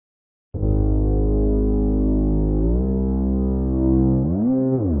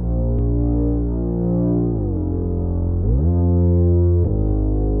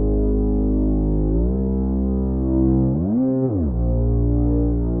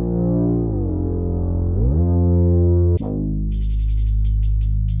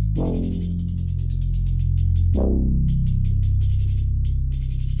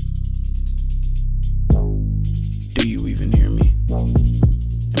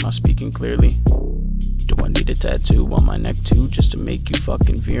I speaking clearly? Do I need a tattoo on my neck too, just to make you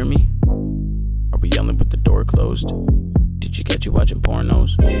fucking fear me? Are we yelling with the door closed? Did you catch you watching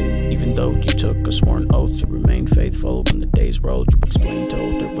pornos? Even though you took a sworn oath to remain faithful when the days rolled, you explained,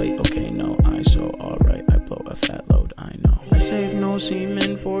 told her, wait, okay, no, alright, I blow a fat load, I know. I save no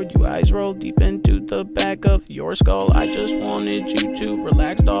semen for you, eyes roll deep into the back of your skull. I just wanted you to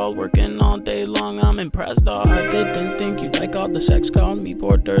relax, doll, working all day long, I'm impressed, doll. I didn't think you'd like all the sex, call me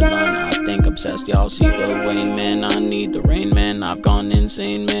borderline, I think obsessed, y'all see the way, man, I need the rain, man, I've gone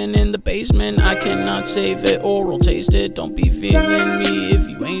insane, man, in the basement, I cannot save it, oral taste it, don't be feeling me if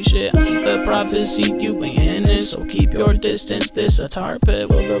you ain't shit. I see the prophecy, you ain't in it, so keep your distance. This a tar pit,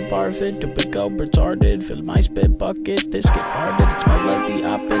 will the bar fit? Do it go retarded? Fill my spit bucket, this get farted. It smells like the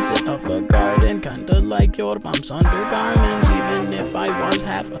opposite of a garden, kinda like your mom's undergarments. Even if I was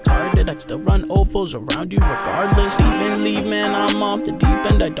half retarded, I'd still run ovals around you regardless. Even leave, man, I'm off the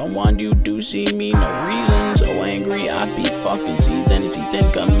deep end. I don't want you to see me, no reason. So angry, I'd be fucking seething.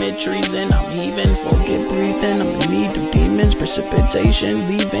 Commit treason, I'm heaving, forget breathing. I'm in need of demons, precipitation,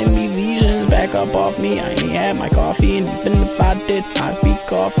 leaving me lesions. Back up off me, I ain't had my coffee, and even if I did, I'd be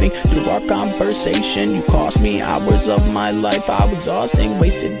coughing through our conversation. You cost me hours of my life, how exhausting.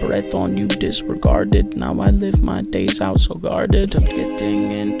 Wasted breath on you, disregarded. Now I live my days out so guarded. I'm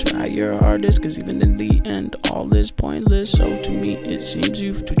getting in, try your hardest, cause even in the end, all is pointless. So to me, it seems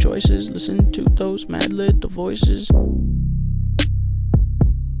you've two choices. Listen to those mad little voices.